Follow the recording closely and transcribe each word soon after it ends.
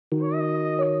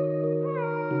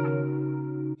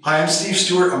Hi, I'm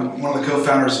Stewart. I'm one of the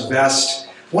co-founders of Vezt.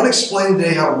 I want to explain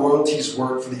today how royalties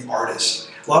work for the artist.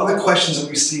 A lot of the questions that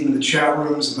we see in the chat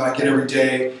rooms and that I get every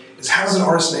day is, how does an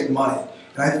artist make money?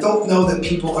 And I don't know that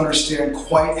people understand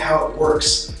quite how it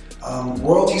works.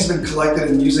 Royalties have been collected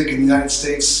in music in the United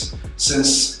States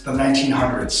since the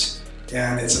 1900s.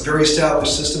 And it's a very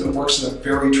established system. It works in a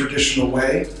very traditional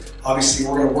way. Obviously,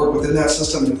 we're going to work within that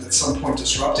system and at some point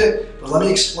disrupt it. But let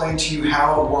me explain to you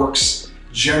how it works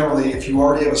generally if you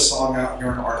already have a song out and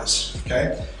you're an artist,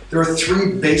 okay? There are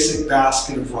three basic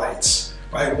basket of rights,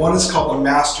 right? One is called the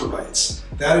master rights.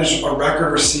 That is a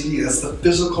record or CD. That's the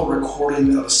physical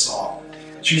recording of a song.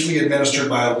 It's usually administered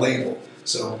by a label.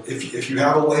 So if you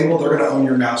have a label, they're going to own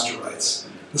your master rights.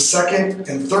 The second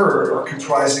and third are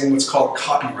comprising what's called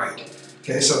copyright.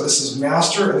 Okay, so this is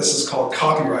master and this is called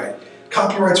copyright.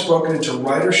 Copyright's broken into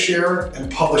writer share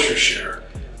and publisher share.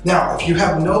 Now, if you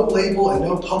have no label and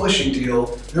no publishing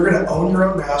deal, you're going to own your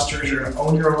own masters, you're going to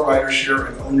own your own writer share,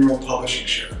 and own your own publishing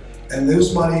share. And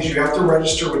those monies, you have to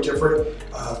register with different,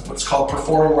 what's called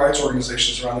performing rights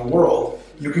organizations around the world.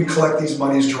 You can collect these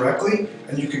monies directly,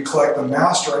 and you can collect the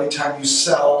master anytime you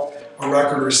sell a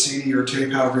record or a CD or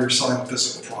tape, however you're selling a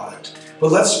physical product.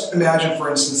 But let's imagine, for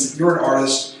instance, that you're an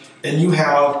artist and you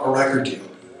have a record deal,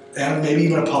 and maybe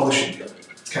even a publishing deal,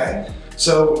 okay?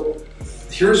 So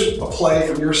here's a play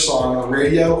from your song on the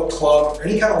radio, a club, or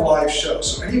any kind of live show.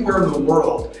 So anywhere in the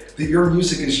world that your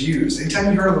music is used, anytime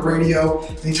you hear it on the radio,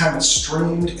 anytime it's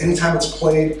streamed, anytime it's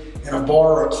played in a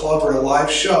bar or a club or a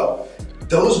live show,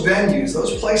 those venues,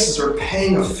 those places are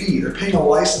paying a fee. They're paying a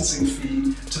licensing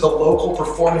fee to the local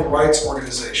performing rights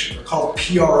organization. They're called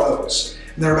PROs.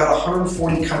 And there are about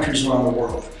 140 countries around the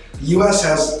world. The US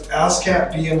has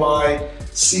ASCAP, BMI,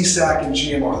 CSAC, and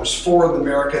GMR. There's 4 in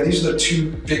America. These are the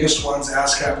 2 biggest ones,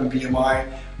 ASCAP and BMI.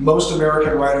 Most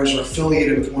American writers are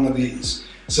affiliated with one of these.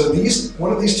 So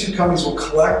one of these 2 companies will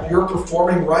collect your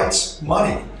performing rights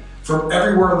money from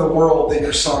everywhere in the world that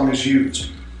your song is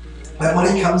used. That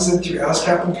money comes in through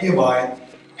ASCAP and BMI.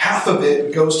 Half of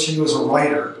it goes to you as a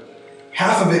writer.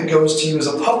 Half of it goes to you as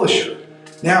a publisher.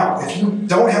 Now, if you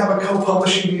don't have a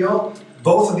co-publishing deal,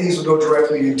 both of these will go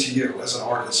directly into you as an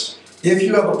artist. If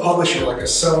you have a publisher like a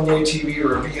Sony ATV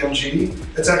or a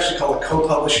BMG, it's actually called a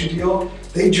co-publishing deal.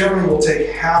 They generally will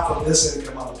take half of this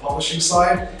income on the publishing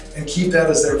side and keep that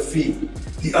as their fee.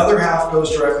 The other half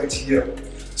goes directly to you.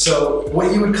 So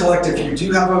what you would collect if you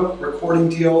do have a recording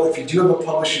deal, if you do have a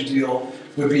publishing deal,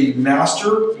 would be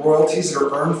master royalties that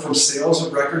are earned from sales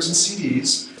of records and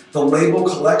CDs. The label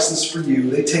collects this for you.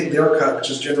 They take their cut,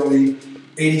 which is generally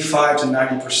 85 to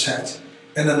 90%.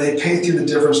 And then they pay through the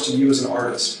difference to you as an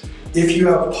artist. If you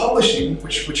have publishing,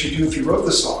 which you do if you wrote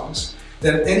the songs,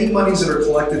 then any monies that are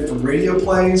collected from radio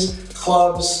plays,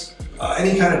 clubs,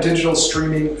 any kind of digital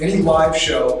streaming, any live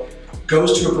show,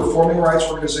 goes to a performing rights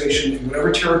organization in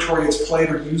whatever territory it's played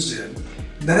or used in.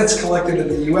 And then it's collected in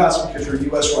the US, because you're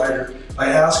a US writer, by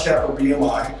ASCAP or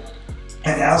BMI.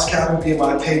 And ASCAP and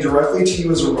BMI pay directly to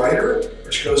you as a writer,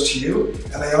 which goes to you,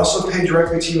 and they also pay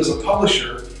directly to you as a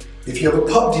publisher. If you have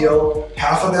a pub deal,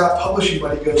 half of that publishing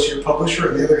money goes to your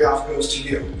publisher and the other half goes to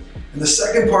you. In the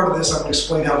second part of this, I'm going to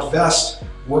explain how Vezt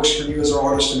works for you as an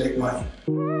artist to make money.